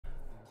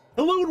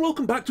Hello and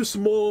welcome back to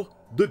some more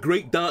The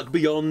Great Dark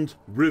Beyond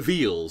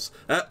reveals.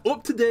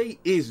 Up today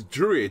is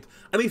Druid,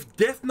 and if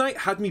Death Knight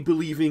had me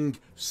believing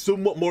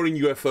somewhat more in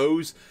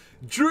UFOs,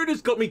 Druid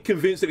has got me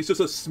convinced that it's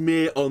just a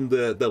smear on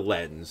the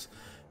lens.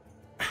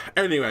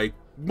 Anyway,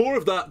 more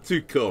of that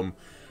to come.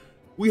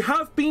 We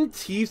have been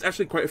teased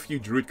actually quite a few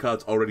Druid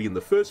cards already in the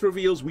first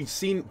reveals. We've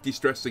seen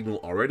Distress Signal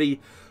already.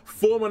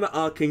 4 mana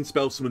Arcane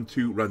Spell, summon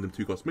 2 random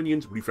 2-cost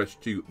minions, refresh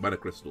 2 mana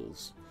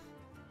crystals.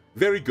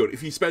 Very good.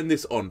 If you spend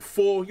this on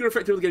 4, you're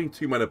effectively getting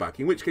 2 mana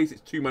back, in which case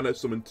it's 2 mana,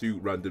 summon 2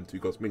 random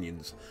 2-cost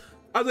minions.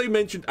 As I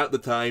mentioned at the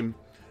time,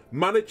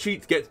 mana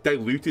cheat gets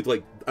diluted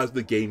like as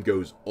the game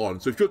goes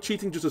on. So if you're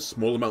cheating just a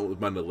small amount of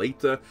mana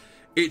later,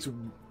 it's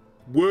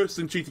worse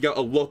than cheating out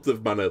a lot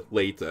of mana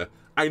later.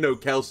 I know,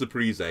 Kel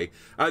Surprise.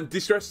 And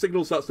Distress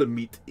Signal starts to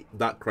meet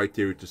that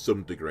criteria to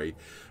some degree.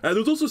 There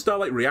was also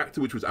Starlight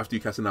Reactor, which was after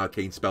you cast an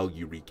arcane spell,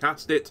 you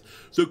recast it.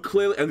 So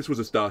clearly, and this was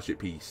a Starship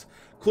piece.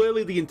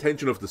 Clearly, the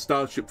intention of the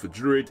Starship for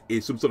Druid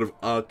is some sort of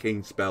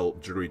arcane spell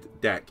Druid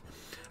deck.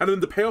 And then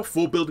the payoff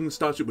for building the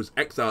Starship was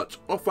Exarch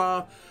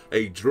Offar,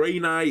 a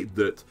Draenei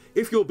that,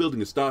 if you're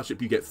building a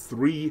Starship, you get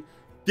 3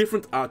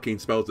 different arcane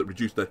spells that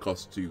reduce their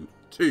cost to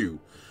 2.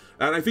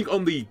 And I think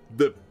on the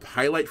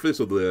highlight for this,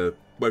 or the,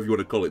 whatever you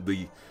want to call it,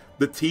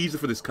 the teaser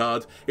for this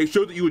card, it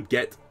showed that you would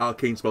get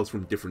arcane spells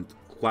from different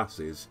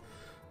classes.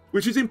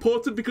 Which is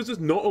important because there's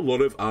not a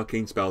lot of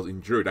arcane spells in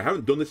Druid. I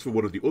haven't done this for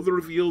one of the other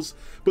reveals,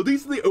 but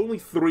these are the only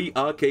 3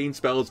 arcane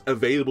spells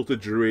available to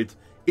Druid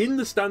in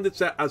the standard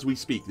set as we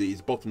speak. That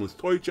is Bottomless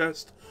Toy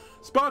Chest,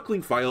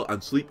 Sparkling File,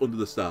 and Sleep Under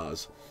the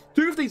Stars.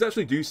 2 of these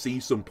actually do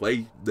see some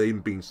play, them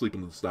being Sleep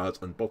Under the Stars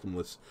and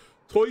Bottomless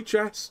Toy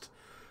Chest.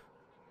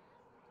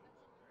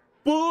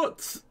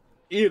 But,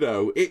 you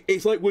know,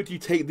 it's like, would you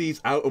take these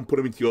out and put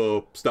them into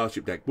your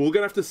Starship deck? But we're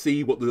going to have to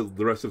see what the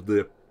rest of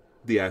the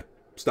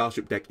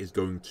Starship deck is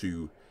going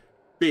to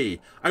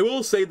be. I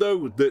will say,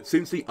 though, that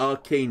since the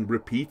Arcane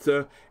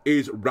Repeater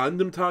is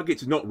random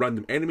targets, it's not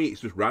random enemy,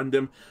 it's just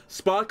random,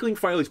 Sparkling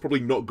File is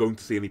probably not going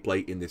to see any play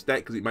in this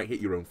deck because it might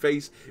hit your own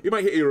face, it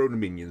might hit your own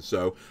minions,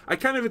 so I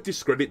kind of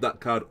discredit that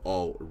card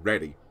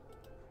already.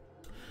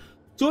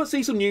 So let's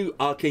see some new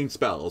arcane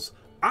spells.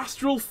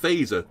 Astral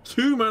Phaser,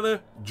 2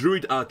 mana,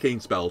 Druid arcane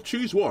spell.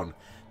 Choose one.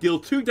 Deal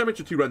 2 damage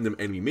to 2 random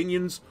enemy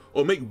minions,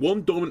 or make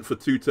 1 dormant for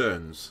 2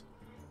 turns.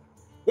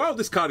 Wow,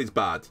 this card is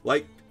bad.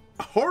 Like,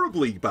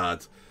 horribly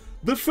bad.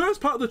 The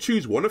first part of the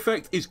choose one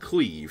effect is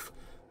Cleave,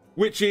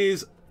 which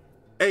is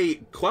a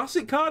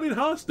classic card in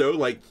Hearthstone.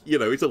 Like, you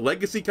know, it's a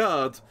legacy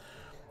card,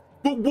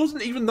 but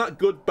wasn't even that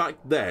good back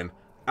then.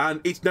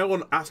 And it's now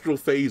on Astral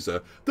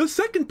Phaser. The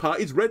second part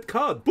is Red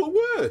Card, but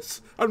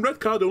worse. And Red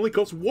Card only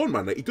costs 1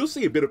 mana. It does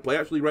see a bit of play,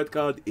 actually, Red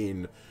Card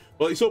in...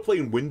 Well, it's sort of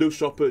playing Window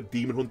Shopper,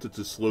 Demon Hunter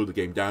to slow the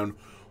game down,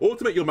 or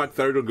to make your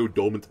Magtheridon go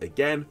dormant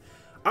again.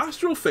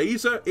 Astral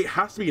Phaser, it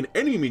has to be an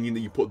enemy minion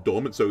that you put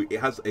dormant, so it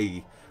has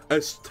a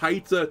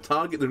tighter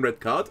target than Red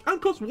Card,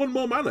 and costs 1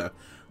 more mana.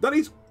 That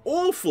is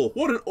awful.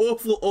 What an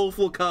awful,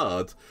 awful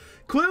card.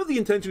 Clearly the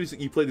intention is that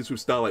you play this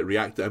with Starlight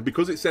Reactor, and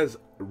because it says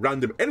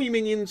random enemy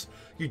minions,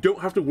 you don't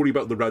have to worry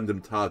about the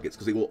random targets,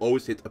 because it will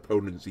always hit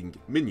opponents'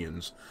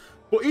 minions.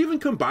 But even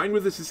combined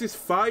with this is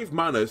 5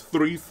 mana,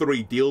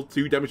 3/3, deal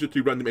 2 damage to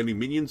 2 random enemy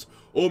minions,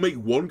 or make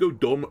 1 go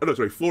dormant, oh no,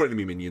 sorry, 4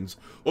 enemy minions,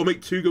 or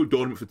make 2 go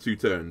dormant for 2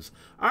 turns.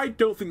 I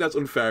don't think that's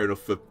unfair enough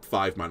for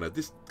 5 mana.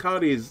 This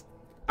card is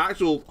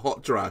actual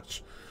hot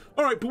trash.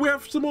 Alright, but we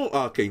have some more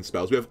arcane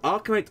spells. We have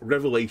Arcanite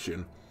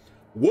Revelation.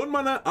 1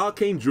 mana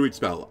arcane druid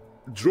spell.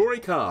 Draw a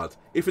card.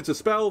 If it's a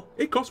spell,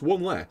 it costs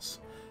 1 less.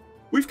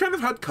 We've kind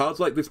of had cards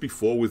like this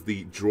before with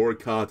the draw a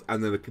card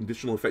and then a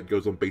conditional effect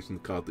goes on based on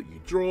the card that you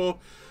draw.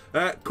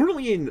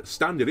 Currently in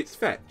Standard, it's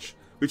Fetch,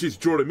 which is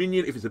draw a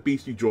minion. If it's a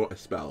beast, you draw a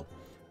spell.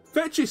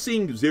 Fetch is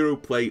seeing 0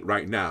 play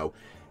right now,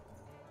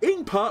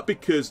 in part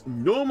because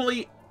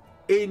normally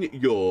in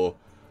your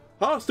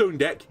Hearthstone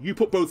deck, you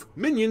put both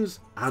minions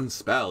and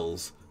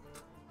spells.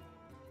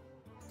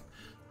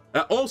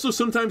 Also,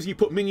 sometimes you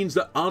put minions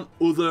that aren't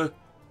other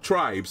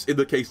tribes in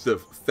the case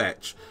of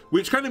Fetch,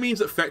 which kind of means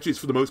that Fetch is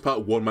for the most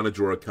part 1 mana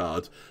draw a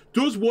card.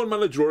 Does 1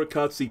 mana draw a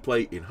card see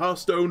play in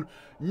Hearthstone?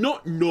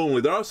 Not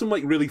normally. There are some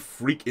like really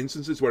freak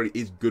instances where it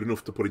is good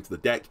enough to put into the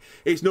deck.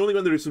 It's normally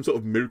when there is some sort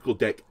of miracle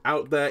deck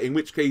out there, in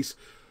which case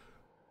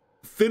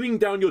thinning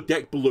down your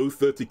deck below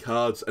 30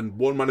 cards and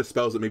 1 mana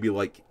spells that maybe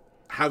like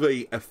have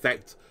a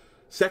effect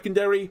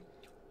secondary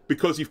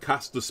because you've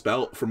cast the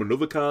spell from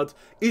another card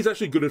is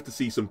actually good enough to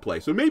see some play.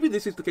 So maybe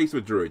this is the case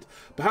with Druid.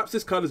 Perhaps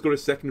this card has got a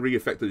secondary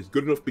effect that is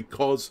good enough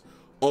because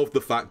of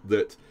the fact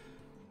that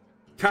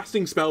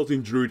casting spells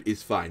in Druid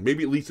is fine.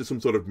 Maybe it leads to some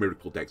sort of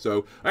miracle deck.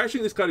 So I actually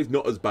think this card is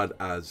not as bad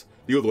as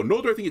the other one,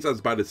 nor do I think it's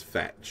as bad as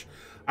Fetch.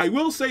 I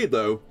will say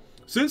though,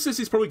 since this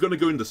is probably going to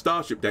go into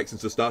Starship deck,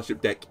 since the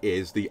Starship deck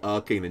is the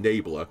Arcane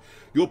Enabler,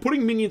 you're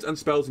putting minions and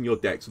spells in your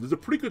deck, so there's a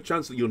pretty good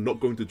chance that you're not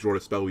going to draw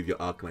a spell with your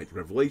Arcanite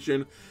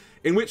Revelation,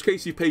 in which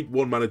case you paid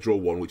 1 mana draw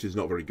 1, which is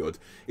not very good.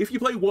 If you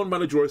play 1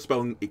 mana draw a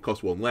spell and it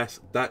costs 1 less,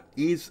 that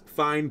is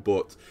fine,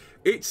 but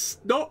it's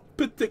not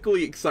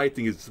particularly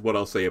exciting is what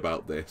I'll say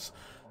about this.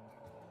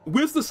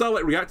 With the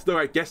Starlight Reactor, though,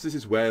 I guess this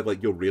is where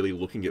like you're really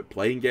looking at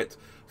playing it.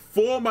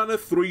 4 mana,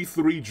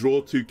 3/3,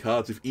 draw 2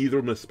 cards. If either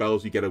of them are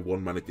spells, you get a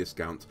 1 mana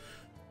discount.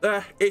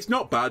 It's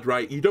not bad,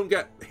 right? You don't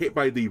get hit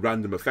by the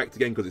random effect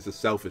again because it's a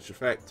selfish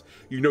effect.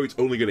 You know it's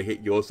only going to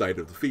hit your side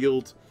of the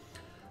field.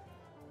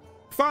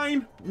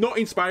 Fine, not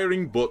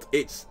inspiring, but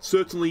it's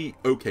certainly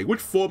okay. Would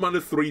 4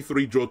 mana,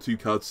 3/3, draw 2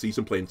 cards see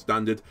some play in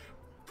Standard?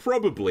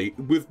 Probably,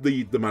 with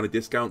the mana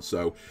discount.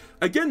 So,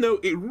 again though,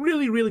 it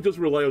really does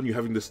rely on you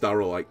having the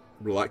Starlight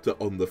Reactor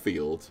on the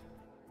field.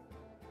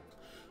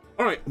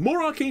 Alright,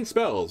 more arcane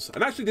spells.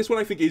 And actually this one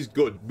I think is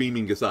good,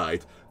 memeing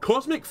aside.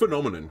 Cosmic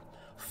Phenomenon.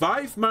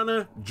 5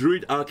 mana,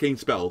 Druid arcane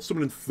spell.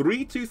 Summon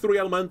 3/2/3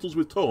 elementals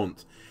with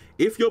Taunt.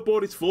 If your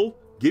board is full,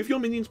 give your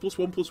minions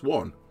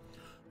 +1/+1.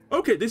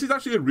 Okay, this is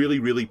actually a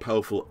really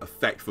powerful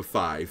effect for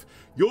 5.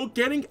 You're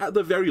getting, at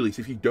the very least,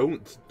 if you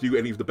don't do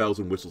any of the bells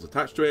and whistles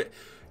attached to it,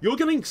 you're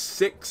getting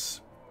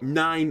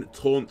 6/9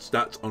 taunt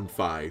stats on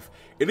 5.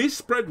 It is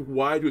spread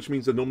wide, which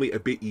means they're normally a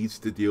bit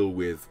easy to deal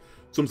with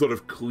some sort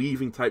of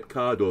cleaving type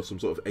card or some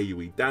sort of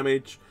AoE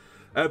damage.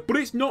 But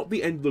it's not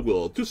the end of the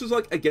world. Just as,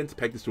 like, again, to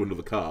peg this to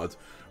another card,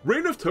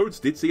 Reign of Toads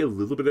did see a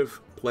little bit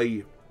of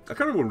play. I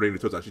can't remember when Reign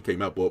of Toads actually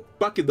came out, but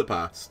back in the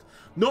past.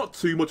 Not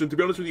too much, and to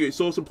be honest with you, it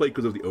saw some play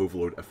because of the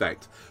Overload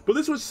effect. But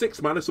this was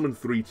 6 mana, summon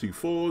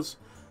 3/2/4s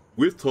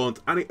with Taunt,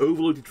 and it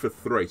overloaded for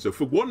 3. So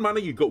for 1 mana,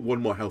 you got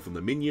 1 more health on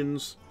the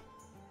minions.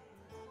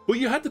 But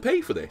you had to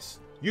pay for this.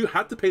 You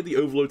had to pay the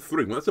Overload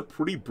 3. Well, that's a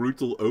pretty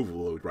brutal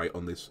Overload, right,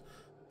 on this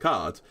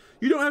card.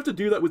 You don't have to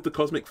do that with the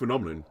Cosmic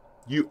Phenomenon.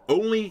 You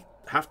only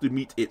have to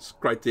meet its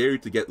criteria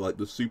to get like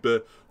the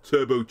super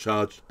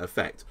turbocharged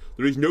effect.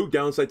 There is no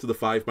downside to the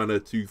 5 mana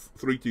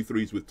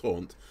 3/2/3s with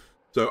Taunt.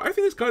 So I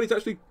think this card is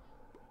actually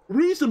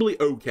reasonably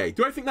okay.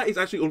 Do I think that is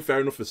actually unfair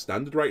enough for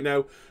Standard right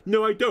now?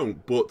 No, I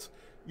don't. But,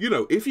 you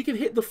know, if you can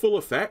hit the full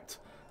effect,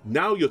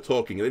 now you're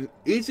talking. And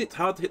is it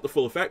hard to hit the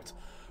full effect?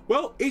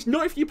 Well, it's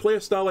not if you play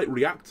a Starlight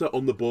Reactor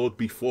on the board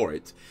before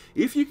it.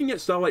 If you can get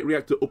Starlight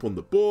Reactor up on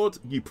the board,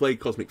 you play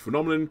Cosmic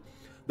Phenomenon,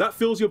 that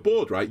fills your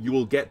board, right? You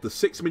will get the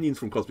 6 minions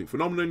from Cosmic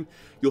Phenomenon,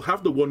 you'll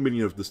have the 1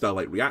 minion of the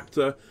Starlight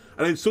Reactor,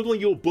 and then suddenly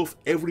you'll buff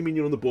every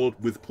minion on the board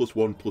with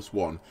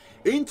 +1/+1.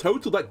 In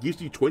total, that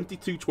gives you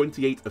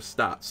 22/28 of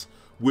stats,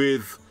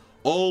 with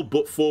all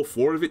but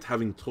 4 of it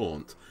having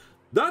Taunt.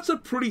 That's a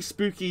pretty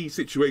spooky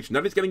situation.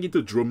 That is getting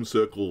into Drum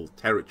Circle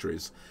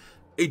territories.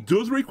 It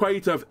does require you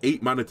to have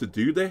 8 mana to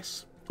do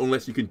this,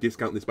 unless you can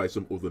discount this by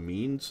some other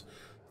means.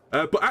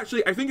 But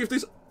actually, I think if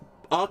this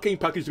Arcane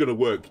package is going to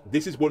work,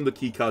 this is one of the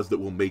key cards that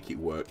will make it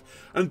work.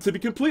 And to be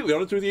completely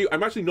honest with you,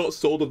 I'm actually not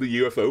sold on the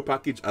UFO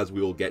package, as we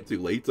will get to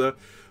later.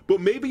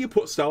 But maybe you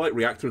put Starlight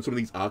Reactor and some of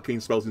these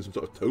arcane spells in some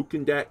sort of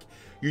token deck.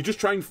 You just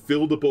try and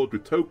fill the board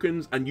with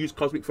tokens and use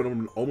Cosmic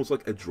Phenomenon almost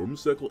like a Drum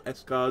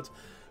Circle-esque card.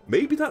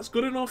 Maybe that's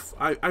good enough?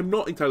 I'm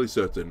not entirely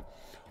certain.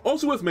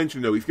 Also worth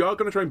mentioning though, if you are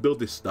going to try and build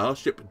this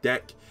Starship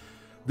deck,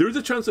 there is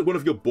a chance that one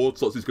of your board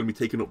slots is going to be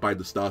taken up by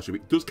the Starship.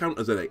 It does count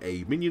as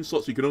a minion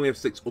slot, so you can only have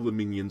 6 other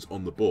minions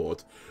on the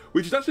board,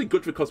 which is actually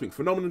good for Cosmic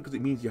Phenomenon because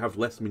it means you have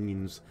less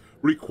minions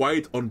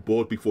required on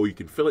board before you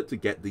can fill it to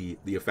get the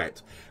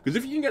effect. Because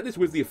if you can get this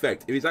with the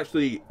effect, it is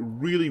actually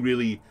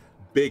really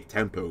big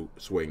tempo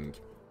swing.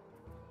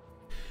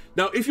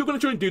 Now, if you're going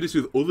to try and do this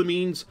with other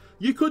means,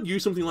 you could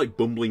use something like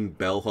Bumbling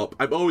Bellhop.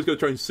 I'm always going to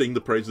try and sing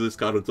the praise of this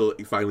card until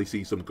it finally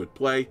sees some good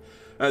play.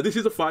 This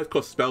is a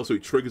 5-cost spell, so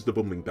it triggers the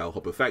Bumbling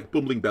Bellhop effect.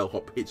 Bumbling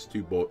Bellhop hits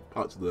 2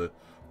 parts of the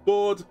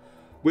board,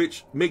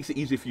 which makes it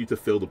easier for you to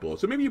fill the board.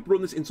 So maybe you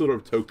run this in sort of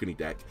a tokeny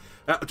deck.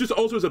 Just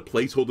also as a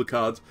placeholder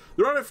card,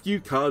 there are a few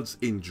cards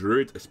in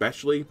Druid,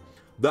 especially,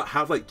 that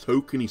have like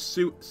tokeny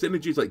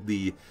synergies, like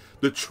the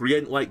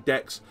Treant-like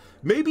decks.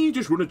 Maybe you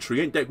just run a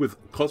Treant deck with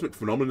Cosmic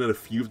Phenomenon and a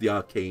few of the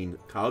arcane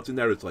cards in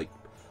there as like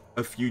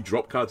a few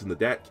drop cards in the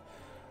deck.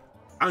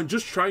 And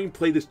just try and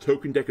play this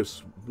token deck of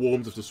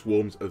swarms after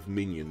swarms of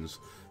minions.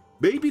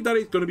 Maybe that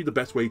is going to be the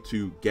best way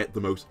to get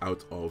the most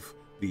out of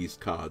these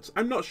cards.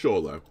 I'm not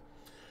sure though.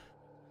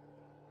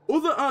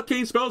 Other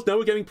arcane spells, now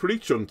we're getting pretty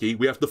chunky.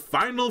 We have the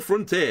Final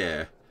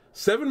Frontier.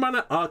 7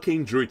 mana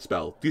arcane druid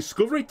spell.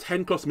 Discover a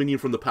 10-cost minion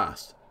from the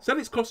past. Set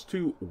its cost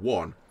to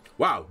 1.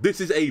 Wow,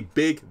 this is a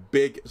big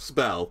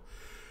spell.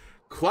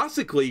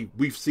 Classically,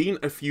 we've seen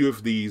a few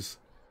of these.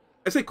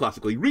 I say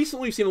classically,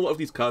 recently we've seen a lot of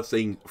these cards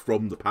saying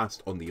from the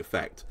past on the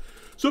effect.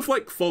 Stuff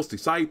like False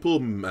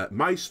Disciple,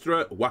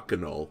 Maestra,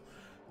 Whack-A-Null.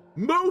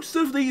 Most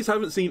of these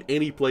haven't seen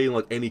any play in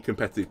like any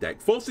competitive deck.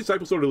 False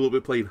Disciple saw a little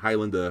bit play in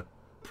Highlander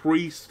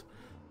Priest,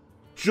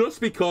 just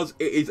because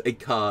it is a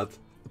card,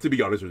 to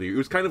be honest with you. It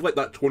was kind of like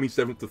that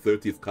 27th to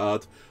 30th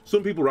card.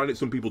 Some people ran it,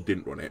 some people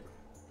didn't run it.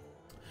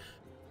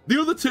 The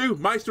other two,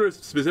 Maestra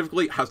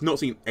specifically, has not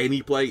seen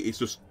any play. It's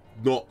just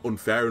not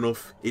unfair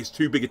enough. It's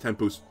too big a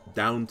tempo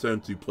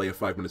downturn to play a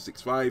 5-mana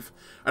 6/5,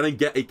 and then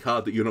get a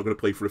card that you're not going to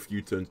play for a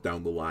few turns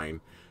down the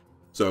line.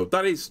 So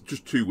that is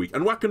just too weak.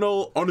 And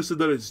Whack-A-Null, honestly,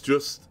 there is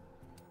just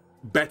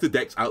better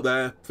decks out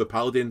there for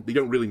Paladin. They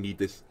don't really need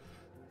this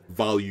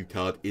value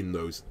card in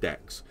those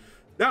decks.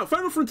 Now,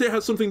 Final Frontier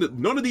has something that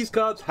none of these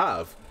cards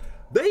have.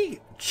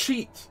 They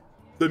cheat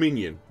the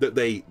minion that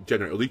they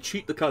generate, or they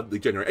cheat the card that they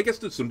generate. I guess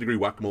to some degree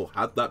Whack-A-Mole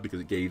had that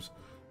because it gives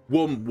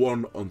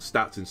 1/1 on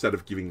stats instead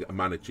of giving a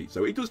mana cheat.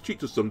 So it does cheat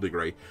to some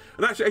degree.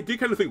 And actually, I do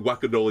kind of think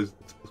Whack-A-Mole is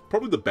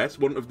probably the best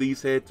one of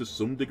these here to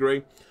some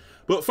degree.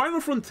 But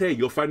Final Frontier,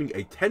 you're finding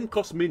a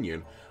 10-cost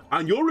minion,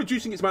 and you're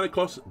reducing its mana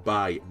cost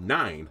by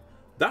 9.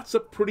 That's a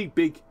pretty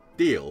big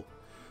deal.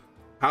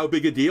 How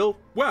big a deal?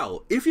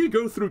 Well, if you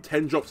go through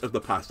 10 drops of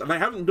the past, and I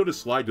haven't done a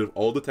slide of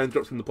all the 10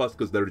 drops from the past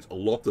because there is a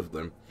lot of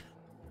them.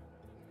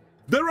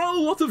 There are a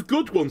lot of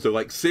good ones though,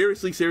 like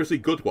seriously, seriously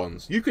good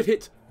ones. You could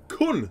hit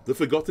Kun, the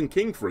Forgotten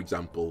King, for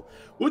example.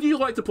 Would you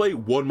like to play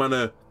 1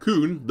 mana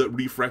Kun that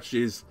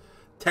refreshes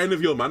 10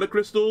 of your mana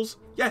crystals?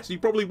 Yes, you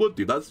probably would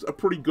do. That's a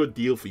pretty good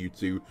deal for you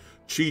to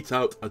cheat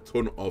out a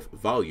ton of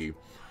value.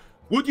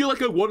 Would you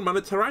like a 1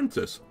 mana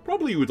Tarantus?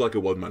 Probably you would like a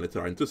 1 mana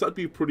Tarantus. That'd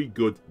be a pretty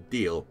good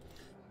deal.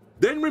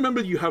 Then remember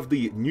you have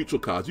the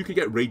neutral cards. You could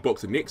get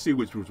Raidbox Elixir,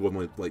 which was one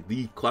of like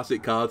the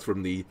classic cards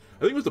from the, I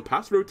think it was the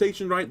past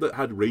rotation, right, that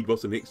had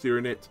Raidbox Elixir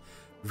in it.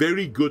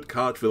 Very good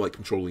card for like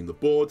controlling the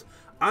board,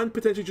 and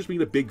potentially just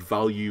being a big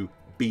value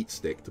beat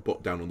stick to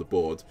put down on the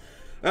board.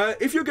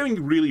 If you're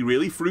getting really,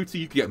 really fruity,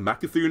 you could get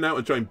Mecha'thun out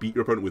and try and beat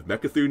your opponent with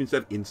Mecha'thun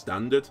instead in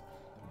standard.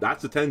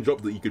 That's a 10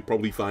 drop that you could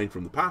probably find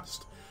from the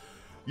past.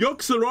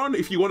 Yogg-Saron,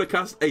 if you want to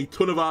cast a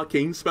ton of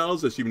arcane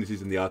spells, assuming this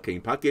is in the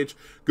arcane package,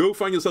 go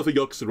find yourself a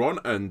Yogg-Saron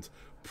and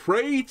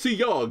pray to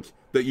Yogg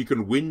that you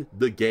can win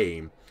the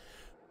game.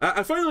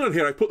 And finally on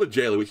here, I put the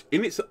Jailer, which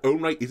in its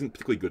own right isn't a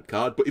particularly good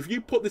card, but if you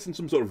put this in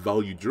some sort of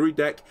value Druid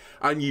deck,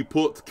 and you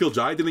put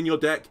Kil'jaeden in your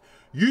deck,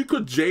 you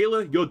could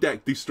Jailer your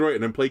deck, destroy it,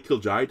 and then play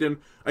Kil'jaeden,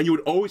 and you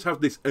would always have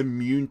this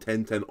immune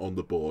 10/10 on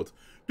the board.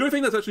 Do I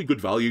think that's actually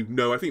good value?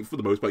 No, I think for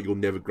the most part you'll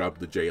never grab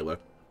the Jailer.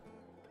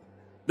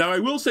 Now, I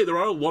will say there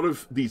are a lot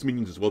of these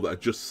minions as well that are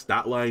just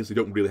stat lines. They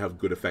don't really have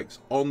good effects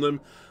on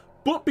them.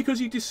 But because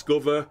you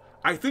discover,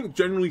 I think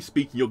generally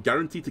speaking, you're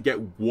guaranteed to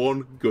get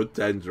 1 good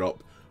 10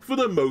 drop. For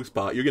the most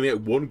part, you're going to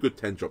get 1 good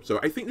 10 drop. So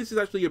I think this is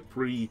actually a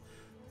pretty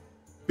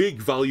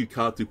big value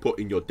card to put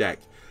in your deck.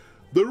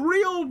 The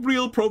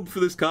real problem for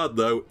this card,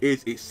 though,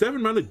 is it's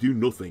 7 mana do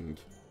nothing.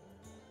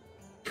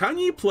 Can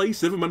you play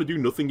 7 mana do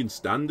nothing in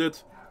standard?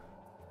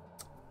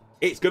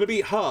 It's going to be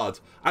hard.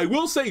 I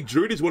will say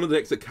Druid is one of the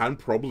decks that can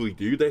probably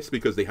do this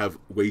because they have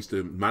ways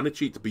to mana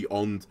cheat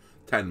beyond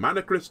 10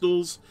 mana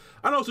crystals,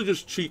 and also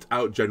just cheat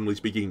out, generally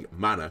speaking,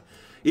 mana.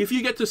 If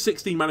you get to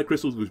 16 mana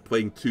crystals with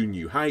playing 2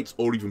 New Heights,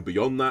 or even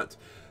beyond that,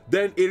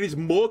 then it is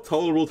more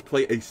tolerable to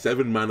play a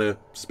 7 mana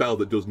spell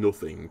that does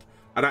nothing.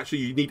 And actually,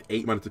 you need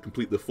 8 mana to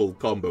complete the full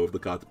combo of the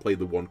card to play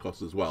the 1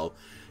 cost as well.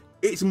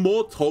 It's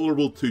more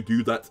tolerable to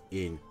do that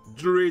in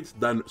Druid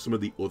than some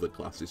of the other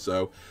classes,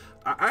 so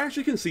I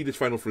actually can see this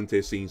Final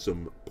Frontier seeing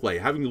some play.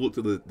 Having looked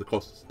at the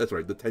costs, that's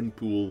right, the 10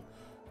 pool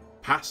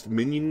past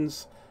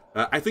minions,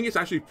 I think it's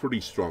actually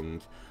pretty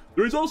strong.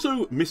 There is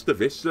also Mr.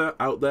 Vista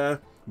out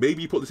there.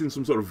 Maybe you put this in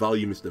some sort of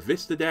value Mr.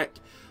 Vista deck,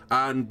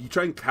 and you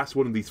try and cast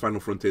one of these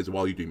Final Frontiers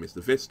while you do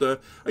Mr. Vista,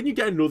 and you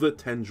get another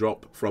 10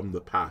 drop from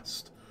the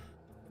past.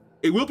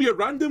 It will be a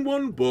random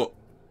one, but,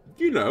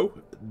 you know,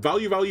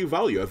 value, value,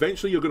 value.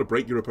 Eventually you're going to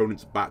break your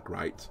opponent's back,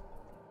 right?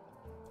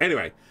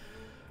 Anyway.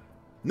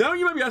 Now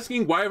you might be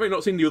asking, why have I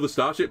not seen the other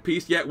Starship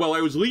piece yet? Well,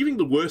 I was leaving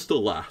the worst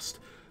till last.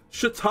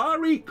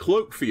 Shatari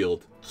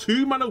Cloakfield,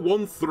 2 mana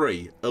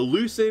 1/3,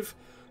 elusive.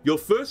 Your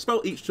first spell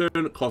each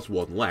turn costs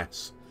 1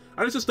 less.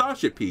 And it's a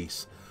Starship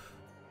piece.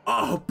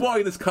 Oh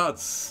boy, this card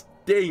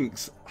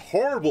stinks.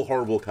 Horrible,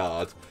 horrible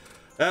card.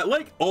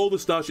 Like all the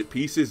Starship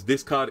pieces,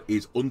 this card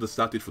is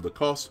understated for the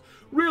cost.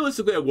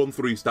 Realistically, a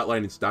 1/3 stat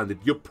line in standard,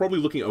 you're probably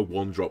looking at a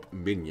 1-drop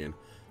minion.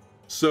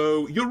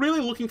 So you're really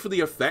looking for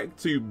the effect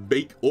to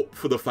make up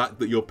for the fact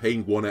that you're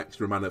paying 1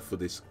 extra mana for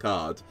this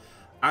card.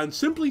 And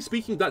simply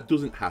speaking, that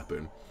doesn't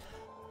happen.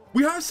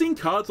 We have seen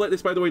cards like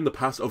this, by the way, in the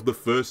past of the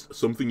first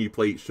something you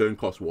play each turn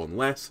costs 1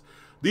 less.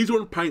 These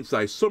were on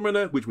Pint-Sized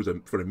Summoner, which was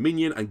for a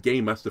minion, and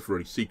Game Master for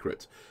a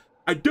secret.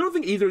 I don't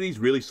think either of these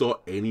really saw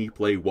any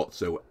play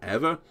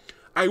whatsoever.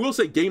 I will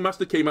say Game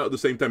Master came out at the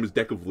same time as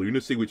Deck of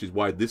Lunacy, which is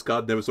why this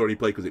card never saw any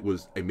play, because it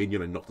was a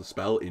minion and not a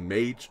spell in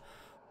Mage.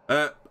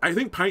 I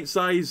think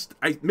Pint-Sized,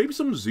 maybe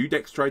some Zoo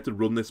decks tried to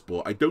run this,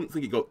 but I don't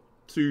think it got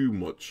too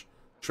much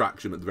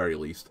traction at the very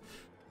least.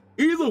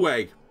 Either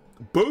way,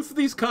 both of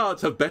these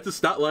cards have better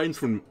stat lines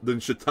than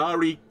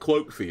Shatari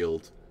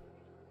Cloakfield.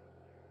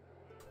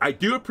 I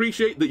do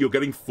appreciate that you're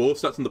getting 4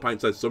 stats on the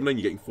Pint-Sized Summoner and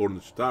you're getting 4 on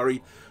the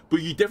Shatari,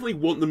 but you definitely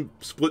want them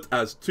split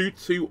as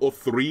 2-2 or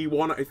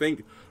 3-1, I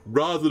think,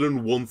 rather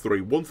than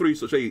 1-3. 1-3 is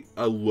such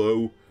a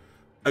low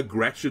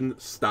aggression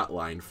stat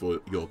line for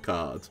your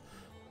card.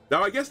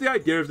 Now, I guess the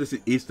idea of this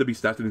is to be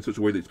statted in such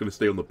a way that it's going to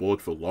stay on the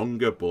board for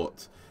longer,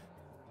 but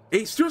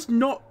it's just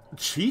not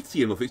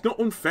cheaty enough. It's not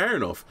unfair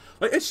enough.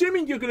 Like,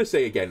 assuming you're going to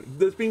say, again,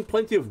 there's been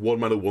plenty of 1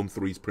 mana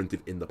 1/3s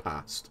printed in the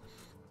past.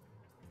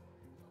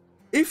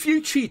 If you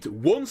cheat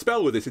 1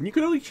 spell with this, and you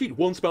can only cheat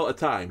 1 spell at a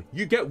time,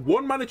 you get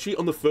 1 mana cheat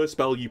on the first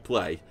spell you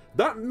play.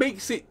 That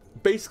makes it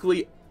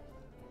basically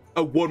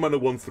a 1 mana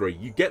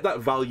 1/3. You get that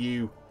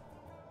value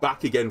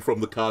back again from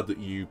the card that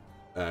you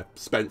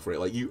spent for it.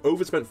 Like, you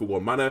overspent for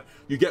 1 mana,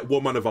 you get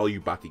 1 mana value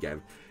back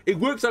again. It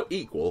works out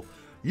equal.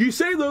 You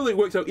say, though, that it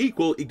works out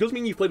equal, it does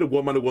mean you've played a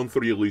 1 mana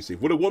 1/3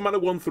 elusive. Would a 1 mana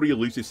 1/3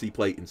 elusive see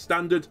play in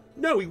standard?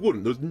 No, he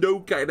wouldn't. There's no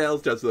kind of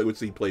else chance that they would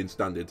see play in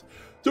standard.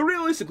 So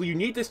realistically, you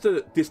need this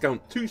to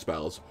discount 2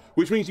 spells,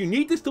 which means you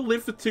need this to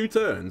live for 2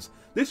 turns.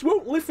 This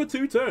won't live for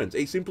 2 turns.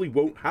 It simply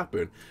won't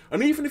happen.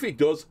 And even if it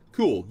does,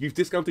 cool, you've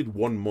discounted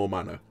 1 more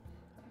mana.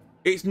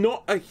 It's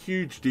not a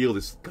huge deal,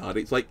 this card.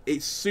 It's like,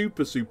 it's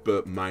super,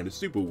 super minor,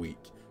 super weak.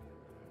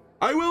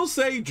 I will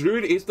say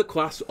Druid is the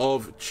class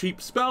of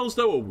cheap spells,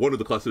 though, or one of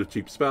the classes of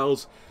cheap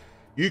spells.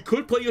 You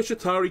could play your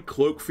Shatari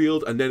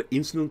Cloakfield and then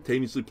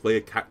instantaneously play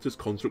a Cactus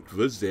Construct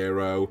for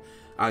 0,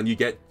 and you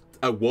get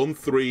a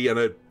 1/3 and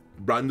a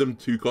random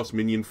 2-cost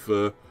minion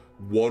for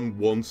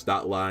 1/1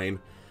 stat line.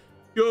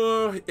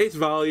 Sure, it's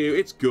value,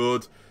 it's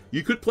good.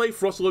 You could play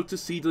Frostlotus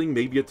Seedling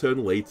maybe a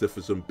turn later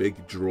for some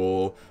big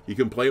draw. You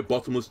can play a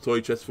Bottomless Toy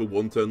Chest for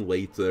 1 turn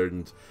later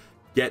and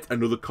get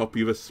another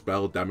copy of a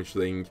spell damage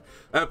thing.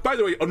 By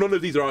the way, none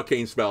of these are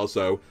arcane spells,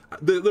 so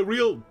the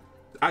real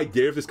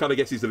idea of this card, I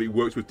guess, is that it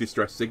works with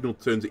Distress Signal,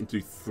 turns it into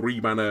 3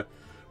 mana,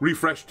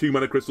 refresh 2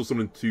 mana crystal,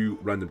 summon 2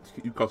 random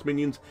 2-cost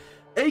minions.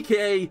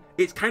 AKA,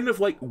 it's kind of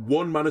like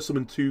 1 mana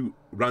summon 2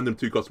 random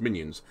 2-cost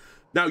minions.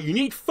 Now, you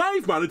need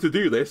 5 mana to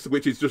do this,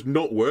 which is just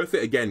not worth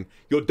it. Again,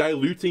 you're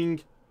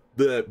diluting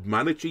the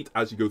mana cheat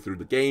as you go through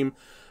the game.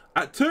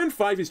 At turn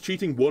 5, is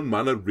cheating 1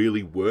 mana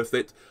really worth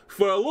it?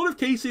 For a lot of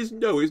cases,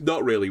 no, it's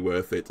not really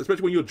worth it,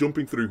 especially when you're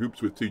jumping through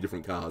hoops with 2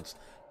 different cards.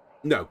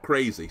 No,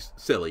 crazy,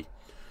 silly.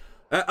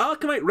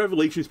 Arcanite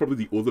Revelation is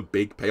probably the other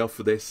big payoff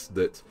for this,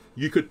 that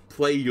you could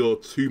play your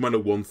 2 mana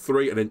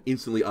 1/3 and then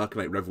instantly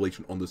Arcanite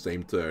Revelation on the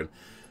same turn.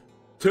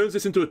 Turns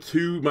this into a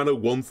 2 mana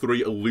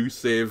 1/3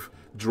 elusive,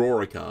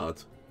 draw a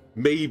card.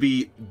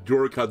 Maybe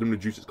draw a card and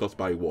reduce its cost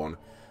by 1.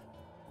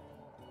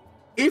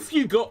 If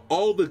you got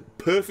all the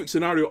perfect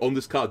scenario on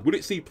this card, would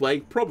it see play?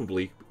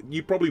 Probably.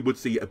 You probably would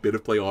see a bit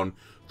of play on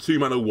 2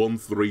 mana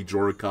 1/3,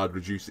 draw a card,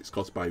 reduce its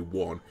cost by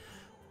 1.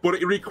 But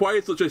it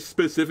requires such a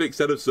specific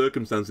set of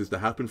circumstances to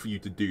happen for you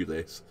to do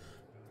this.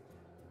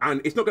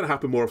 And it's not going to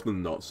happen more often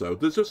than not, so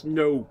there's just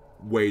no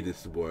way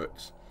this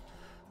works.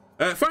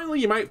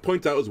 Finally, you might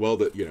point out as well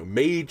that, you know,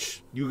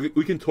 Mage,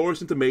 we can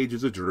Taurus into Mage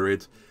as a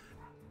Druid.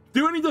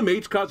 Do any of the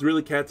Mage cards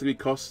really care to be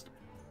cast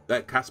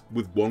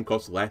with 1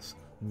 cost less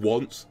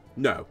once?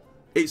 No,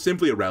 it's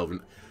simply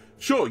irrelevant.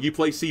 Sure, you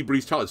play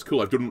Seabreeze Chalice,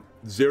 cool, I've done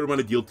 0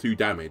 mana, deal 2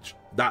 damage.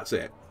 That's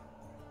it.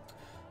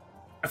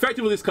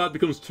 Effectively, this card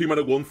becomes 2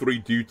 mana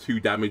 1/3, do 2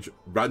 damage,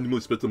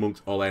 randomly split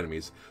amongst all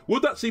enemies.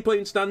 Would that see play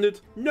in Standard?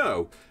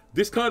 No.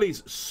 This card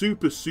is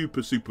super,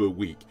 super, super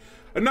weak.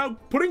 And now,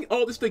 putting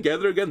all this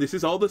together again, this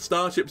is all the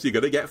starships you're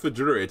going to get for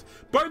Druid.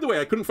 By the way,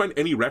 I couldn't find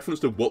any reference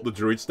to what the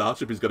Druid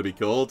starship is going to be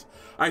called.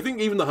 I think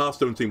even the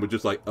Hearthstone team were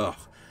just like, ugh.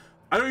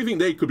 I don't even think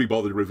they could be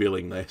bothered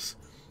revealing this.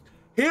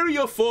 Here are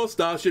your 4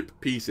 starship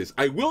pieces.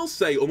 I will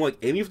say, unlike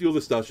any of the other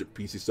starship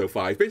pieces so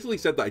far, I've basically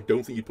said that I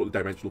don't think you'd put the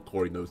Dimensional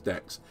Core in those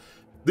decks.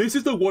 This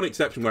is the one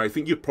exception where I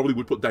think you probably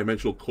would put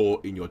Dimensional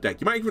Core in your deck.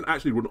 You might even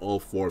actually run all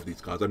 4 of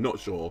these cards, I'm not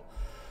sure.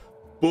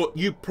 But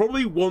you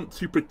probably want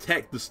to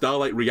protect the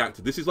Starlight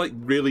Reactor. This is like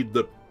really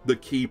the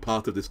key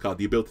part of this card,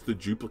 the ability to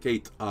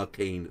duplicate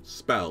arcane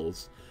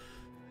spells.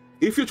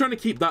 If you're trying to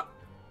keep that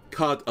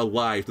card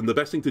alive, then the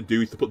best thing to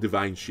do is to put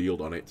Divine Shield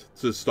on it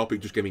to stop it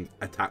just getting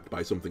attacked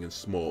by something and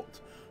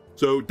smoked.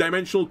 So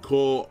Dimensional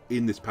Core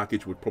in this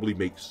package would probably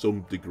make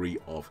some degree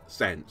of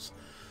sense.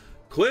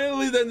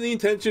 Clearly, then the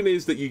intention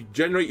is that you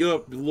generate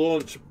your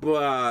launch,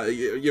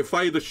 you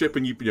fire the ship,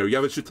 and you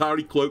have a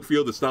Shatari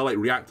Cloakfield, a Starlight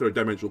Reactor, a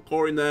Dimensional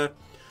Core in there,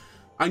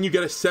 and you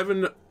get a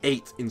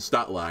 7/8 in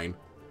stat line.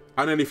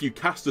 And then if you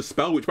cast a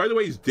spell, which by the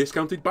way is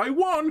discounted by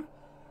 1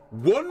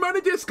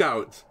 mana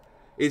discount,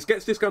 it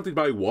gets discounted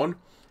by 1.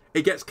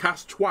 It gets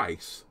cast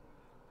twice.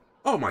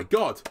 Oh my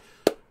god.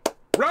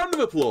 Round of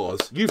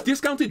applause. You've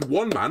discounted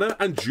 1 mana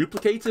and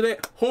duplicated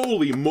it.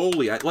 Holy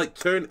moly. At like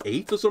turn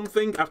 8 or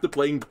something, after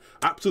playing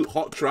absolute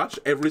hot trash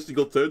every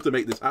single turn to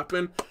make this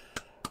happen.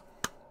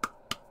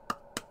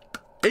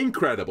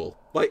 Incredible.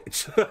 Like,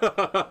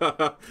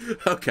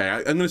 okay,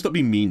 I'm going to stop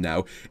being mean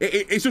now.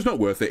 It's just not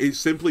worth it. It's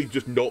simply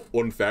just not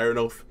unfair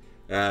enough.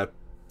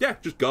 Yeah,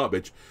 just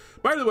garbage.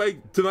 By the way,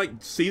 to like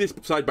see this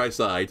side by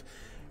side,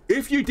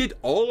 if you did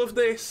all of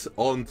this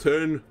on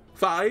turn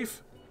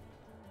 5,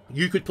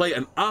 you could play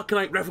an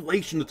Arcanite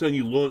Revelation the turn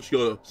you launch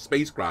your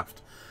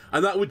spacecraft.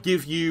 And that would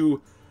give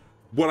you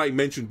what I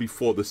mentioned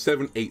before, the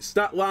 7/8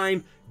 stat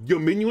line. Your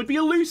minion would be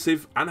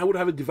elusive, and I would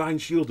have a Divine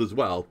Shield as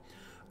well.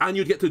 And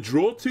you'd get to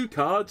draw 2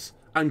 cards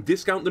and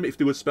discount them if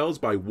they were spells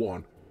by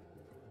 1.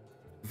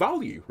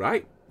 Value,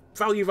 right?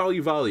 Value,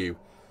 value, value.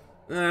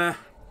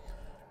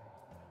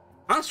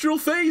 Astral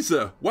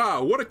Phaser.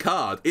 Wow, what a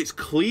card. It's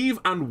Cleave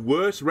and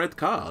worse red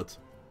card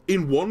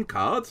in 1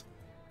 card.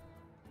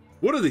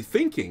 What are they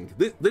thinking?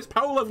 This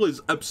power level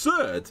is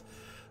absurd.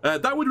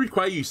 That would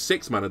require you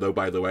 6 mana though,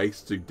 by the way,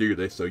 to do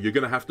this, so you're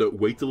going to have to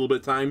wait a little bit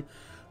of time.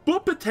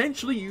 But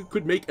potentially you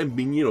could make a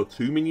minion or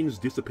 2 minions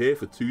disappear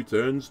for 2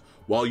 turns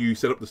while you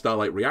set up the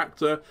Starlight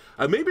Reactor,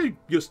 and maybe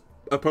your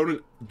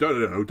opponent, don't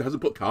know,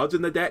 hasn't put cards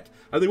in their deck,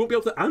 and they won't be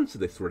able to answer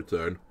this for a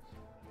turn.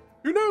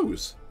 Who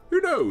knows?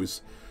 Who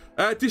knows?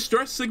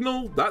 Distress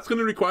Signal, that's going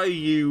to require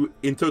you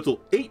in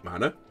total 8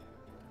 mana.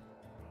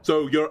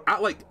 So you're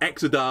at like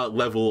Exodar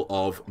level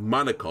of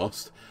mana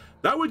cost.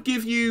 That would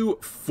give you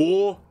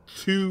 4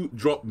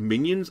 2-drop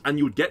minions, and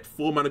you would get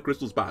 4 mana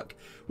crystals back,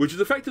 which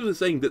is effectively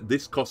saying that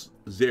this costs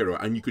 0,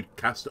 and you could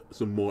cast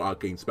some more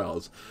arcane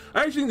spells.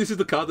 I actually think this is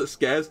the card that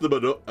scares them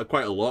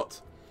quite a lot.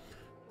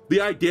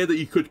 The idea that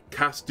you could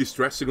cast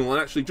Distress Signal,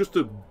 and actually, just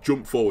to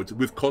jump forward,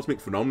 with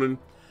Cosmic Phenomenon,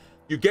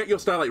 you get your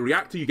Starlight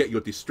Reactor, you get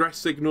your Distress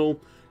Signal,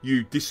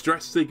 you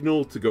Distress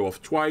Signal to go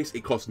off twice,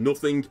 it costs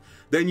nothing,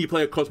 then you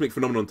play a Cosmic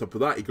Phenomenon on top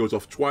of that, it goes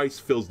off twice,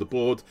 fills the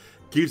board,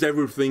 gives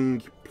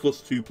everything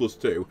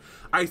 +2/+2.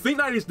 I think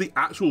that is the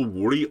actual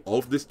worry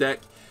of this deck.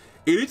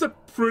 It is a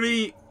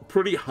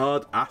pretty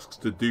hard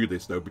ask to do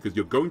this though, because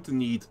you're going to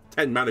need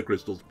 10 mana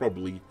crystals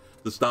probably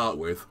to start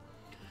with.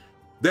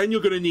 Then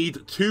you're going to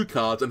need 2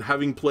 cards, and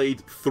having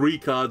played 3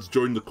 cards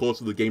during the course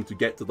of the game to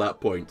get to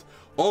that point,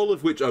 all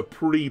of which are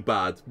pretty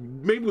bad,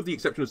 maybe with the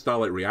exception of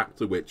Starlight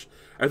Reactor, which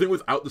I think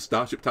without the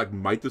Starship tag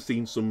might have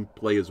seen some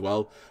play as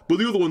well, but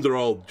the other ones are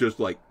all just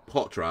like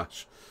hot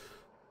trash.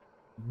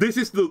 This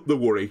is the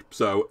worry.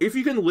 So if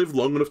you can live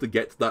long enough to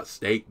get to that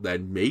state,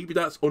 then maybe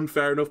that's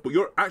unfair enough, but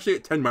you're actually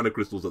at 10 mana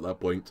crystals at that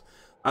point,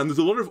 and there's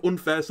a lot of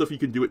unfair stuff you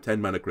can do at 10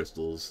 mana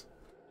crystals.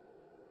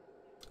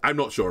 I'm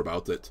not sure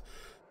about it.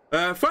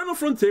 Final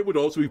Frontier would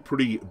also be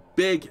pretty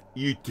big.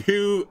 You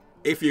do,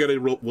 if you're going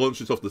to launch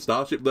this off the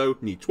Starship though,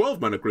 need 12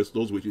 mana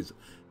crystals, which is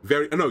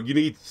very, no, you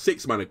need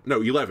 6 mana,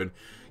 no, 11.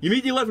 You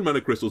need 11 mana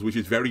crystals, which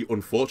is very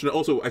unfortunate.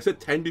 Also, I said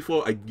 10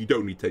 before, you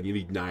don't need 10, you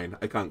need 9,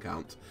 I can't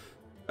count.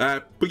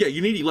 But yeah,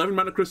 you need 11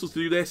 mana crystals to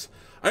do this.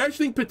 I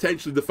actually think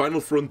potentially the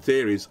Final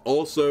Frontier is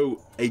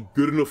also a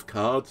good enough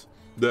card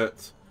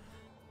that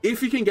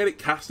if you can get it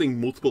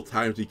casting multiple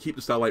times, you keep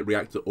the Starlight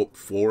Reactor up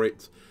for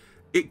it,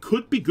 it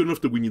could be good enough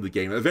to win you the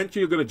game.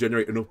 Eventually, you're going to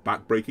generate enough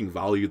back-breaking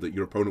value that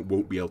your opponent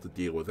won't be able to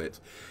deal with it.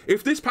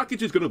 If this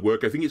package is going to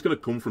work, I think it's going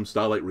to come from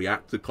Starlight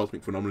Reactor,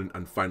 Cosmic Phenomenon,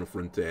 and Final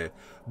Frontier,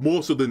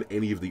 more so than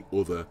any of the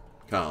other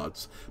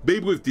cards.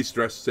 Maybe with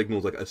Distress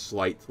Signals, like a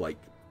slight, like,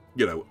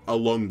 you know,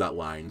 along that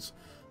lines.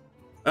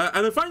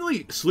 And then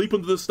finally, Sleep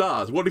Under the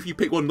Stars. What if you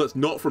pick one that's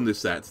not from this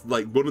set?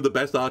 Like, one of the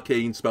best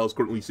arcane spells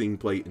currently seeing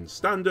play in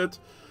Standard.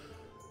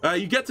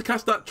 You get to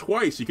cast that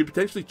twice. You could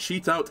potentially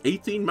cheat out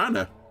 18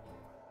 mana.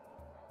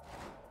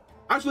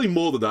 Actually,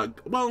 more than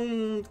that.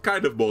 Well,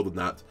 kind of more than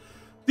that.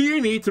 Do you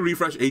need to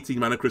refresh 18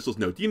 mana crystals?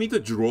 No. Do you need to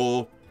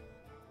draw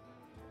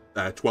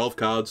 12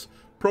 cards?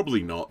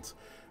 Probably not.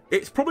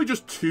 It's probably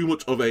just too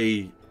much of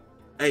a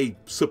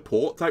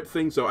support type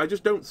thing, so I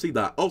just don't see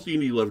that. Also, you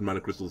need 11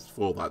 mana crystals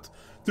for that.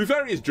 Through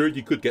various Druid,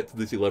 you could get to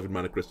this 11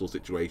 mana crystal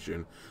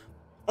situation.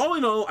 All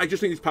in all, I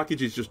just think this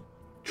package is just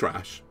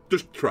trash.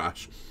 Just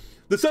trash.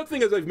 The sad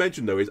thing, as I've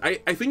mentioned, though, is I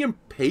think in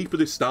paper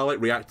this Starlight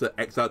Reactor,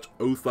 Exarch,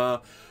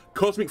 Othar,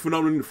 Cosmic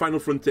Phenomenon, Final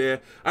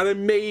Frontier, and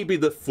then maybe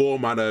the 4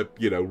 mana,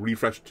 you know,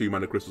 refresh 2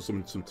 mana crystals,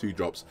 some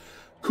 2-drops,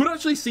 could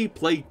actually see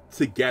play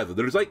together.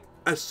 There is like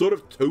a sort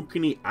of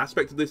tokeny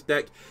aspect of this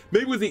deck,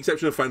 maybe with the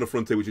exception of Final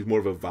Frontier, which is more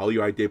of a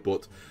value idea,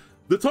 but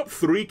the top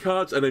 3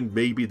 cards and then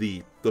maybe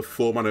the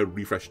 4 mana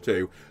refresh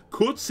 2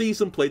 could see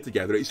some play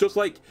together. It's just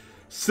like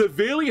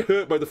severely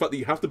hurt by the fact that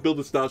you have to build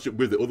a Starship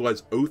with it,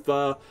 otherwise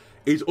Othar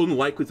is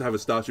unlikely to have a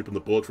Starship on the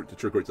board for it to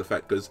trigger its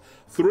effect, because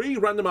 3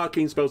 random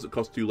arcane spells that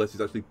cost 2 less is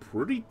actually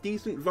pretty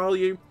decent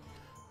value.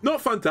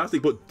 Not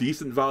fantastic, but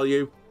decent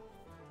value.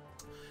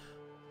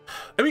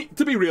 I mean,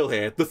 to be real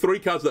here, the 3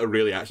 cards that are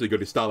really actually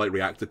good is Starlight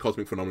Reactor,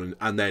 Cosmic Phenomenon,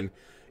 and then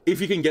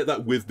if you can get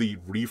that with the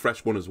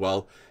refresh one as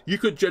well, you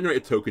could generate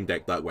a token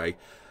deck that way.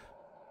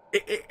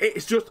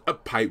 It's just a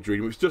pipe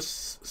dream. It's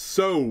just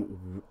so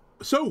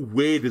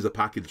weird as a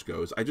package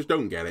goes. I just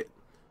don't get it.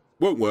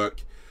 Won't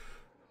work.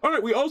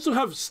 Alright, we also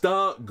have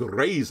Star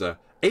Grazer.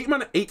 8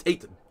 mana,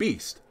 8/8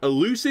 Beast.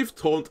 Elusive,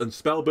 Taunt, and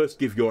Spellburst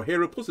give your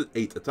hero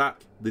 +8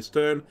 attack this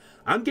turn,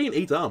 and gain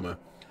 8 armor.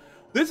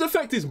 This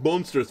effect is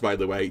monstrous, by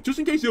the way. Just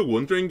in case you're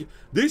wondering,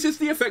 this is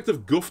the effect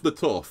of Guff the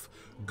Tough.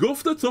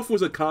 Guff the Tough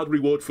was a card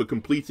reward for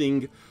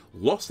completing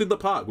Lost in the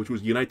Park, which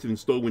was United in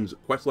Stormwind's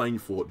questline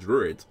for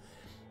Druid.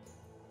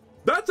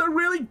 That's a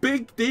really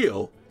big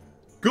deal.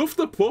 Guff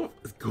the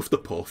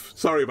Puff,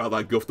 sorry about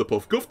that, Guff the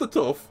Puff. Guff the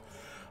Tough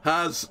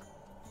has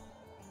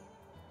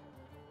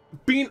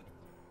been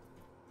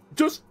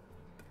just,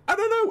 I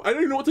don't know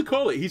even know what to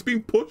call it. He's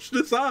been pushed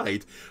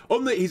aside.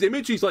 On his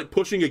image, he's like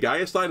pushing a guy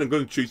aside. I'm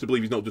going to choose to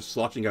believe he's not just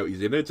slashing out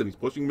his innards and he's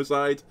pushing him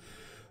aside.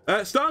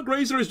 Star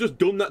Grazer has just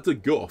done that to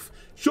Guff.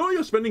 Sure,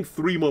 you're spending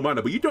 3 more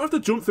mana, but you don't have to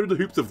jump through the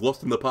hoops of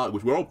Lost in the Park,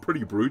 which were all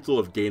pretty brutal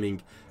of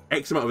gaining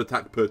X amount of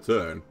attack per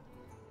turn.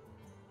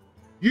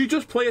 You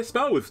just play a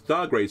spell with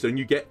Star Grazer and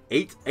you get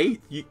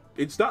 8/8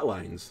 in stat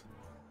lines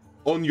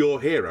on your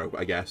hero,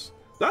 I guess.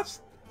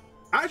 That's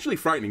actually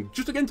frightening.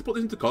 Just again, to put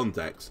this into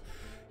context,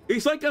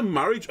 it's like a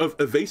marriage of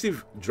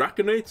Evasive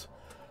Draconate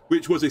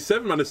which was a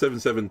 7 mana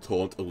 7/7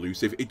 taunt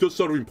elusive. It does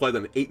sort of imply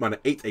that an 8 mana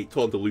 8/8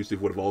 taunt elusive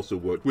would have also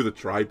worked with a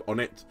tribe on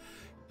it.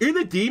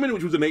 Inner Demon,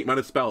 which was an 8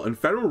 mana spell, and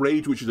Feral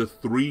Rage, which is a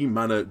 3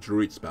 mana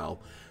druid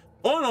spell.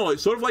 All in all,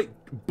 it's sort of like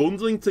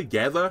bundling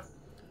together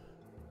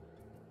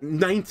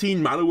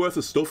 19 mana worth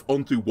of stuff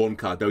onto one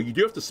card. Now, you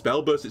do have to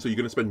spell burst it, so you're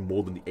going to spend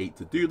more than the 8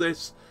 to do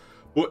this,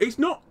 but it's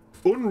not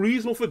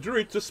unreasonable for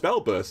Druid to spell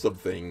burst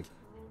something.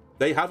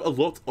 They have a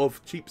lot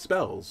of cheap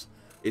spells.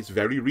 It's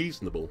very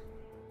reasonable.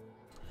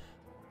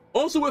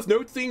 Also worth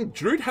noting,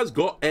 Druid has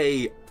got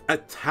a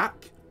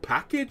attack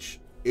package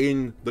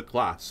in the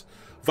class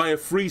via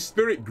Free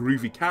Spirit,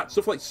 Groovy Cat,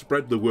 stuff like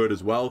Spread the Word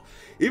as well.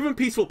 Even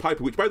Peaceful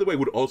Piper, which by the way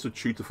would also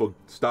tutor for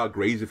Star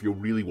Graze if you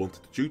really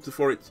wanted to tutor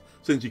for it,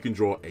 since you can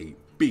draw a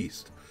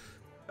beast.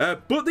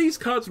 But these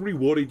cards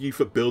rewarded you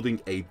for building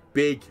a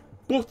big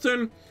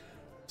button.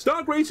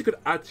 Star Graze you could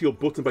add to your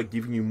button by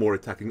giving you more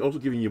attacking, also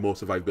giving you more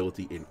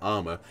survivability in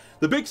armor.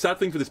 The big sad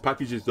thing for this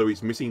package is though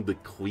it's missing the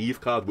Cleave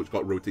card, which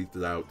got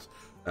rotated out,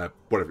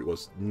 whatever it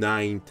was,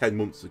 9-10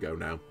 months ago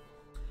now.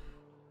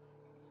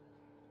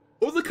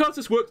 Other cards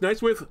this works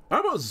nice with,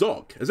 how about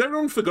Zoc? Has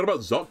everyone forgot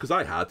about Zoc? Because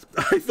I had.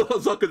 I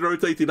thought Zoc had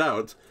rotated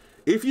out.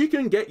 If you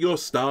can get your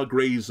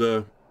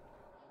Stargrazer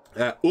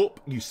up,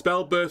 you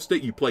spell burst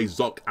it, you play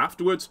Zoc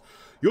afterwards,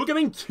 you're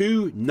getting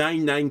 2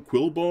 9/9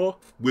 Quillbore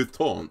with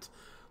Taunt.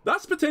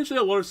 That's potentially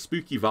a lot of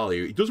spooky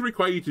value. It does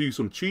require you to do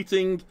some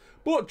cheating,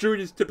 but Druid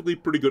is typically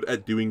pretty good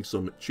at doing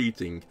some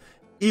cheating,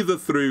 either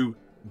through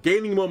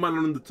gaining more mana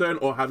on the turn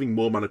or having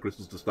more mana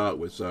crystals to start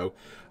with. So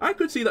I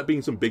could see that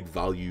being some big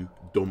value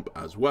dump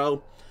as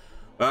well.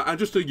 And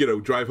just to, you know,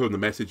 drive home the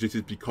message, this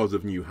is because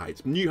of New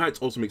Heights. New Heights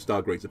also makes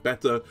Stargrazer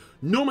better.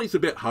 Normally it's a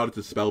bit harder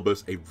to spell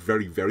burst a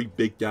very, very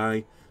big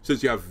guy,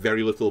 since you have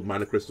very little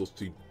mana crystals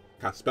to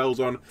cast spells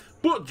on,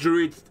 but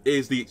Druid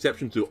is the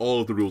exception to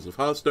all of the rules of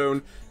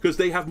Hearthstone, because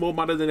they have more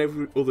mana than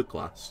every other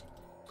class.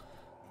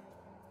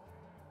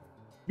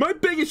 My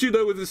big issue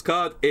though with this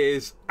card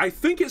is, I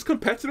think its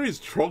competitor is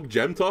Trog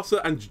Gem Tosser,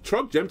 and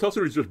Trog Gem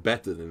Tosser is just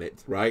better than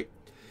it, right?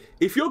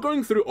 If you're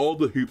going through all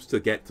the hoops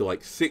to get to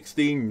like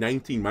 16,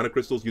 19 mana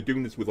crystals, you're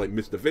doing this with like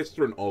Mr.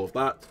 Vista and all of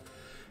that,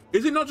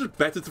 is it not just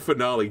better to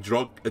finale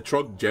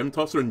Trog Gem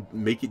Tosser and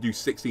make it do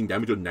 16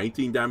 damage or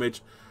 19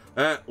 damage?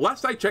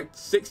 Last I checked,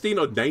 16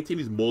 or 19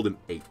 is more than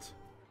 8.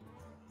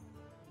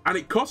 And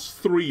it costs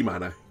 3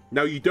 mana.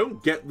 Now, you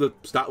don't get the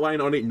stat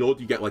line on it, nor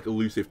do you get, like,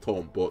 Elusive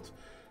Taunt, but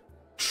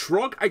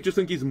Trog, I just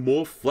think, is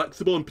more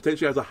flexible and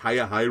potentially has a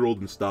higher high roll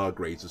than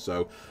Stargrazer,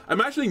 so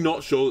I'm actually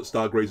not sure that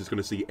Stargrazer is going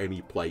to see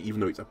any play, even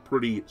though it's a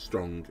pretty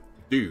strong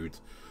dude.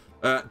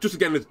 Just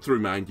again, to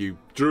remind you,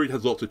 Druid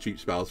has lots of cheap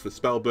spells for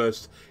Spell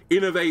Burst.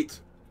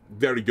 Innovate,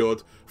 very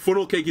good.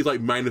 Funnel Cake is, like,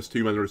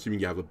 -2 mana, assuming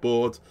you have a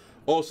board.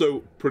 Also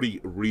pretty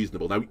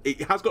reasonable. Now,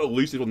 it has got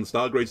elusive on the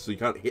Stargrazer, so you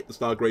can't hit the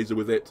Stargrazer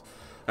with it.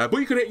 But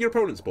you can hit your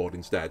opponent's board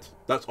instead.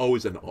 That's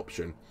always an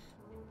option.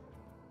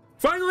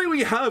 Finally,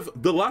 we have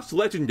the last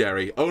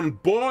legendary. Oh,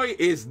 and boy,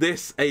 is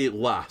this a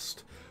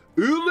last.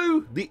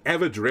 Ulu the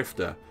Ever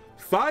Drifter.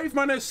 5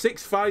 mana,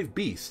 6/5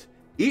 beast.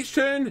 Each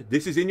turn,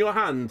 this is in your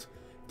hand.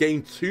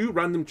 Gain 2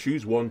 random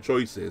choose 1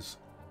 choices.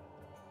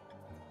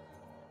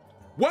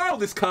 Wow,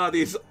 this card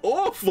is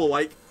awful.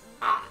 Like,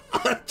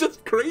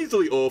 just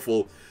crazily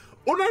awful.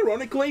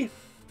 Unironically,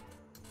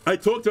 I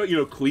talked about, you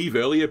know, Cleave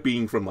earlier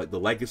being from, like, the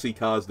Legacy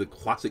cards, the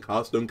classic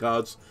Hearthstone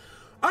cards.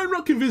 I'm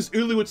not convinced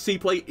Ulu would see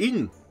play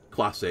in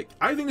Classic.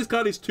 I think this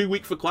card is too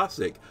weak for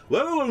Classic,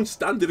 let alone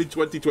Standard in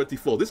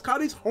 2024. This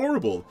card is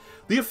horrible.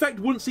 The effect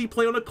wouldn't see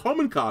play on a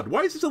common card.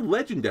 Why is this a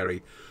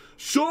legendary?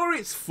 Sure,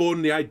 it's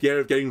fun, the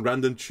idea of getting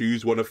random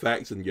choose 1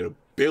 effects and, you know,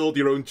 build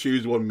your own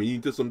choose 1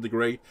 meaning to some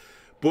degree,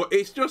 but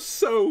it's just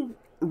so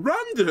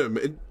random.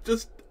 It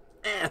just,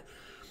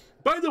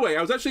 By the way,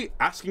 I was actually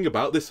asking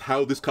about this,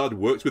 how this card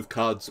works with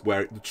cards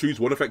where the choose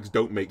 1 effects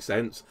don't make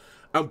sense.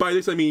 And by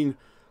this I mean,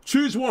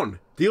 choose 1,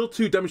 deal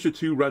 2 damage to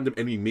 2 random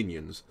enemy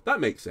minions. That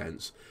makes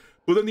sense.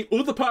 But then the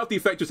other part of the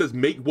effect just says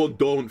make 1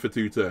 dormant for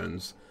 2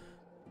 turns.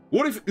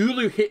 What if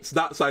Ulu hits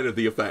that side of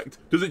the effect?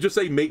 Does it just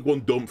say make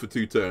 1 dormant for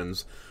 2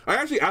 turns? I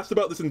actually asked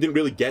about this and didn't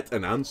really get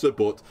an answer,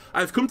 but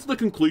I've come to the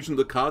conclusion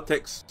that the card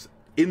text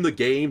in the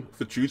game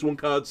for choose 1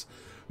 cards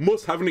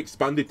must have an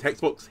expanded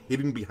text box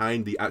hidden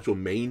behind the actual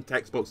main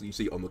text box that you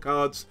see on the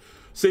cards,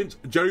 since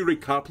Jerry Ray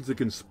Carpenter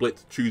can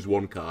split choose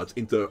 1 cards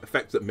into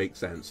effects that make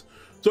sense.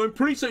 So I'm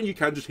pretty certain you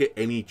can just hit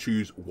any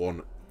choose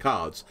 1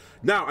 cards.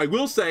 Now, I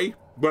will say,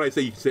 when I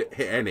say you can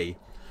hit any,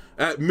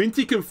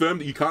 Minty confirmed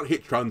that you can't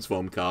hit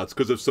transform cards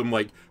because of some,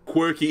 like,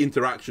 quirky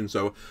interaction,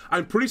 so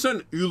I'm pretty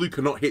certain Ulu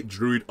cannot hit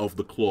Druid of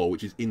the Claw,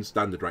 which is in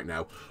Standard right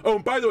now. Oh,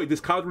 and by the way,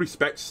 this card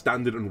respects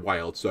Standard and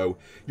Wild, so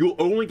you'll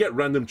only get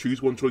random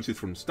choose 1 choices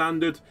from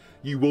Standard.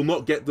 You will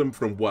not get them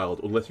from Wild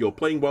unless you're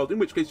playing Wild, in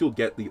which case you'll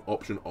get the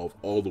option of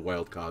all the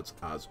Wild cards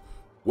as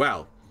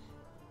well.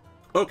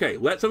 Okay,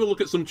 let's have a look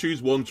at some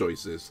choose 1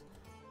 choices.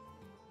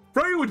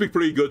 Freya would be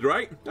pretty good,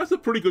 right? That's a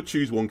pretty good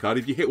choose 1 card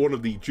if you hit one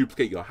of the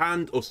duplicate your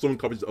hand or summon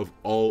copies of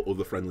all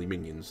other friendly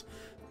minions.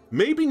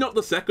 Maybe not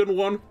the second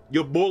one,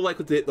 you're more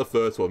likely to hit the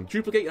first one.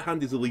 Duplicate your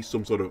hand is at least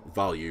some sort of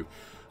value.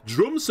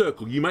 Drum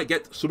Circle, you might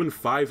get summon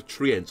 5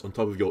 Treants on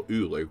top of your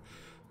Ulu.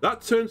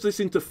 That turns this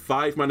into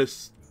 5 mana,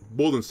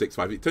 more than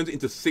 6/5. It turns it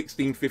into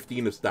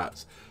 16-15 of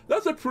stats.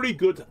 That's a pretty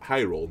good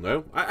high roll,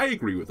 no? I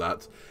agree with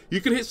that. You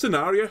can hit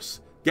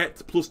Scenarios,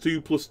 get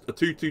 +2 plus a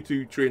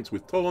 2/2/2 Treants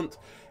with Taunt,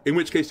 in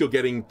which case you're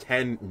getting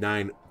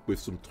 10-9 with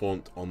some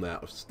Taunt on there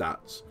of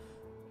stats.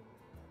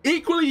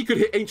 Equally, you could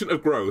hit Ancient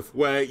of Growth,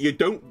 where you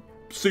don't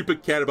super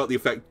care about the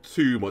effect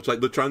too much,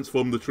 like the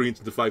transform the Treants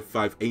into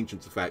 5/5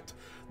 Ancients effect.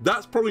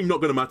 That's probably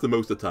not going to matter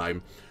most of the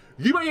time.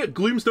 You might get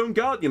Gloomstone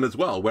Guardian as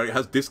well, where it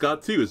has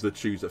Discard 2 as the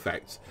choose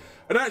effect.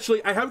 And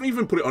actually, I haven't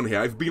even put it on here.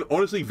 I've been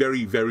honestly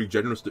very, very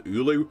generous to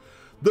Ulu.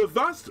 The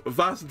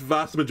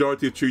vast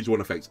majority of choose 1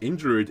 effects in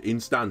Druid, in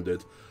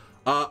Standard,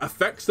 are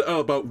effects that are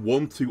about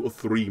 1, 2, or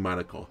 3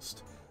 mana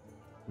cost.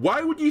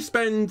 Why would you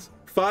spend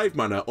 5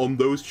 mana on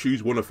those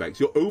choose 1 effects?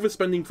 You're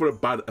overspending for a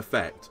bad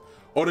effect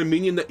on a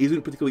minion that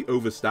isn't particularly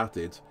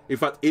overstatted. In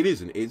fact, it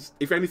isn't. It's,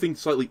 if anything,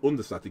 slightly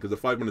understatted, because a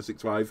 5 mana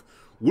 6/5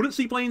 wouldn't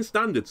see play in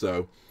Standard,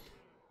 so...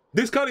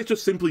 This card is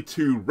just simply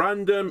too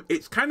random.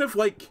 It's kind of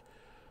like...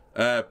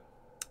 God,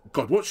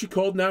 what's she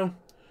called now?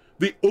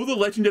 The other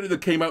legendary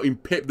that came out in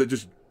Pip that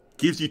just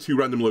gives you 2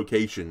 random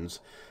locations.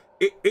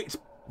 It's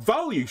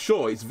value,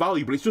 sure, it's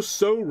value, but it's just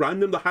so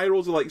random. The high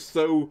rolls are like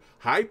so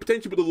high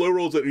potential, but the low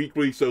rolls are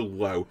equally so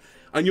low.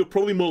 And you're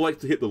probably more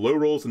likely to hit the low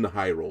rolls than the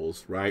high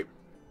rolls, right?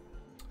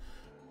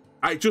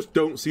 I just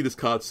don't see this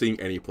card seeing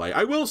any play.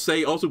 I will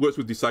say it also works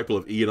with Disciple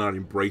of Eonar and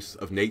Embrace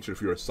of Nature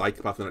if you're a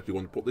psychopath and actually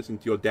want to put this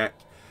into your deck.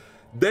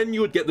 Then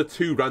you would get the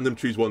 2 random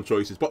choose 1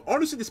 choices. But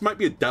honestly, this might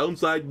be a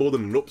downside more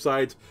than an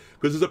upside,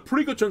 because there's a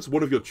pretty good chance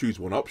one of your choose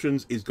 1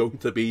 options is going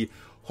to be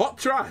hot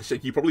trash,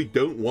 and you probably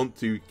don't want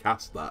to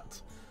cast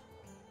that.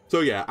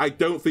 So yeah, I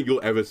don't think you'll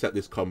ever set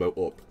this combo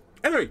up.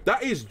 Anyway,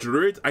 that is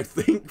Druid. I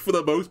think for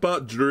the most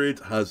part, Druid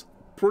has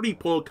pretty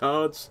poor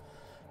cards,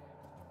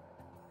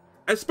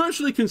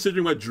 especially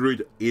considering where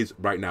Druid is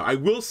right now. I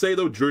will say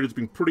though, Druid has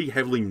been pretty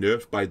heavily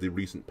nerfed by the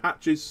recent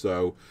patches,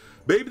 so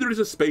maybe there is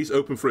a space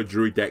open for a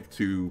Druid deck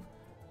to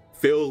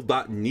fill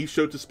that niche,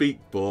 so to speak,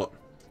 but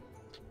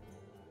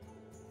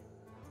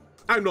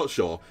I'm not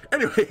sure.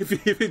 Anyway,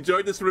 if you've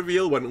enjoyed this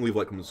reveal, why don't leave a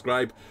like and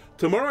subscribe.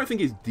 Tomorrow I think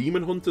is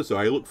Demon Hunter, so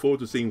I look forward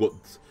to seeing what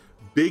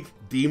big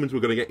demons we're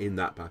going to get in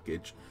that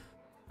package.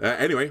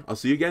 Anyway, I'll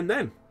see you again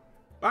then.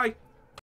 Bye.